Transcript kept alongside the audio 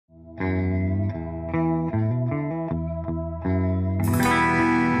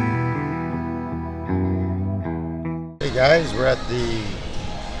guys, we're at the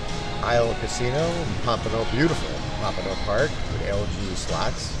Isle Casino in Pompano, beautiful Pompano Park with LG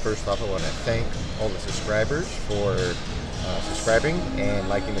slots. First off, I want to thank all the subscribers for subscribing and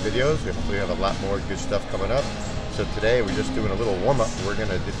liking the videos. We hopefully have a lot more good stuff coming up. So today we're just doing a little warm-up. We're going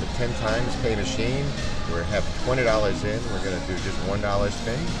to do the 10 times pay machine. We have $20 in. We're going to do just $1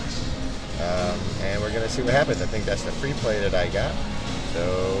 spin. And we're going to see what happens. I think that's the free play that I got.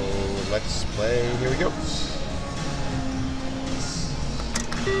 So let's play. Here we go.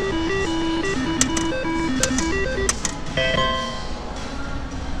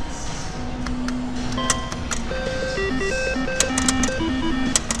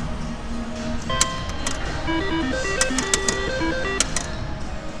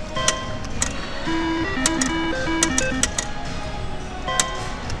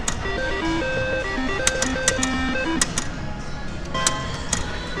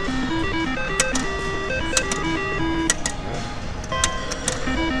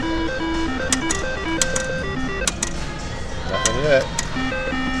 Yet.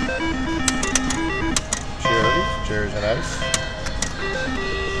 Cherries and ice.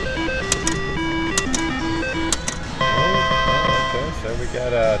 Oh, okay, so we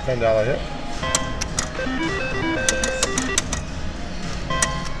got a $10 hit.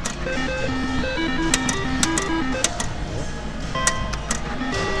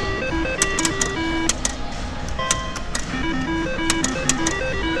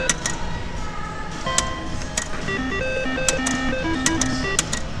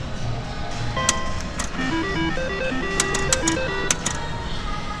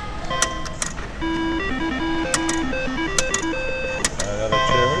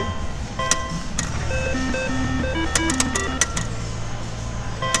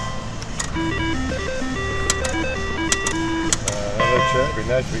 It'd be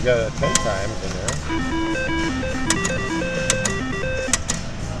nice if we got 10 times in there.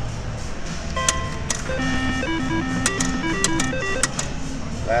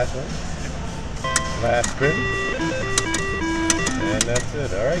 Last one. Last spin. And that's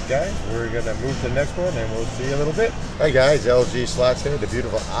it. Alright guys, we're going to move to the next one and we'll see you a little bit. Hi guys, LG Slots here, the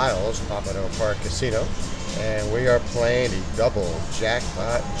beautiful Isles, Pompano Park Casino. And we are playing the double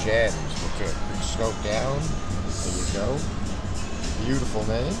Jackpot Gems. We can scope down. There you go. Beautiful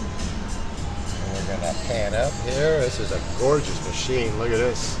name. And we're gonna pan up here. This is a gorgeous machine. Look at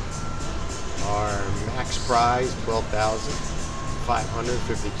this. Our max prize,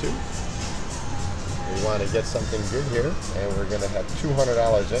 $12,552. We want to get something good here, and we're gonna have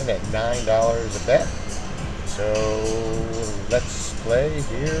 $200 in at $9 a bet. So let's play.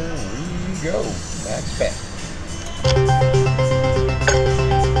 Here we go. Max bet.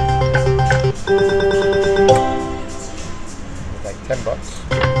 Like $10.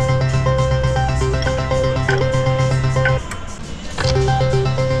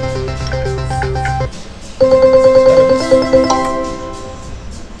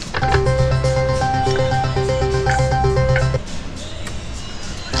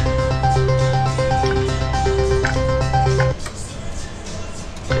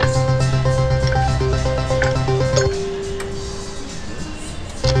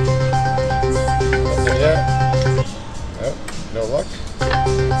 No luck.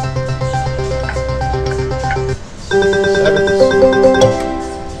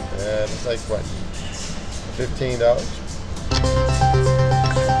 And it's like what? $15.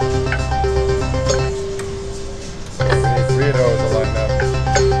 We need 3 of those to line up.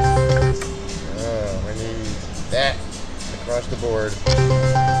 Oh, we need that across the board.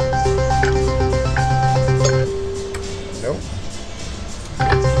 Nope.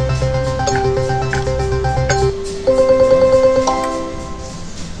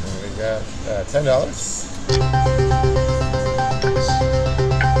 $10.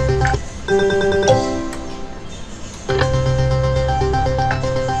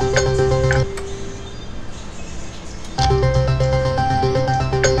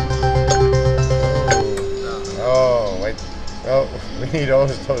 Oh, wait. Oh, we need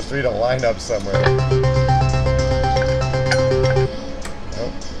those 3 to line up somewhere.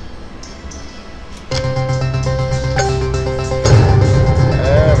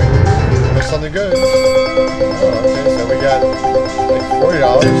 Something good. Oh, okay, so we got like $40.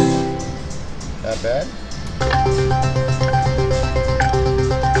 Not bad.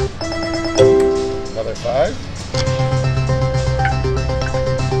 Another 5.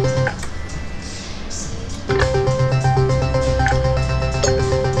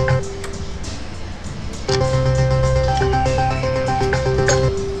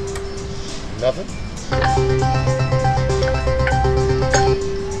 Nothing.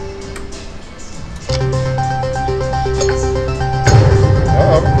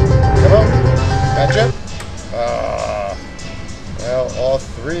 out all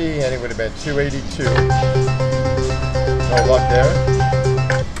three, and it would have been 282. No luck there.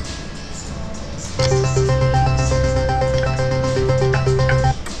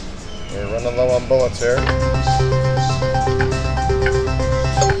 We're running low on bullets here.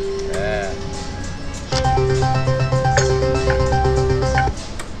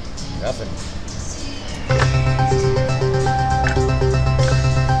 Nothing.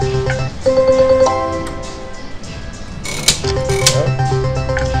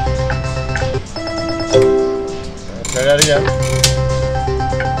 Try that again.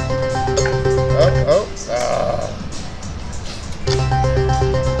 Oh.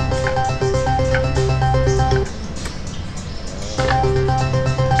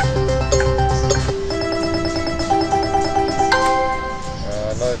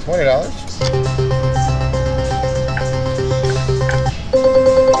 Another $20.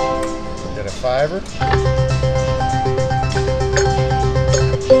 Get a $5.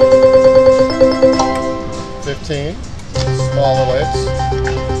 $15. Small little hits.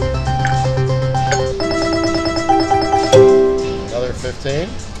 Another 15.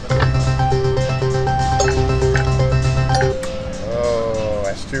 Oh,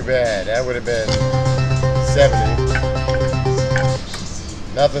 that's too bad. That would have been 70.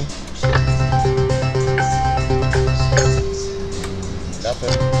 Nothing.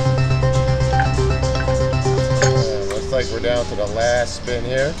 Nothing. Looks like we're down to the last spin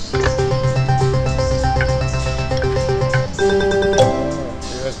here.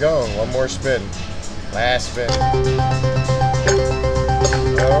 Let's go. One more spin. Last spin.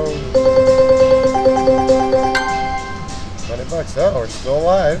 Oh. $20. Oh, we're still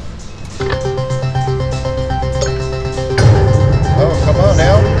alive. Oh, come on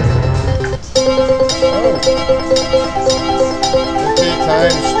now. Oh. 50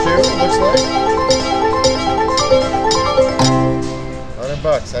 times 2, looks like.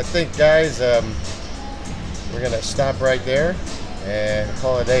 $100. I think, guys, we're going to stop right there and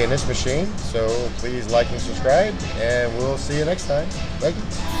call it a day in this machine. So please like and subscribe, and we'll see you next time. Thank you.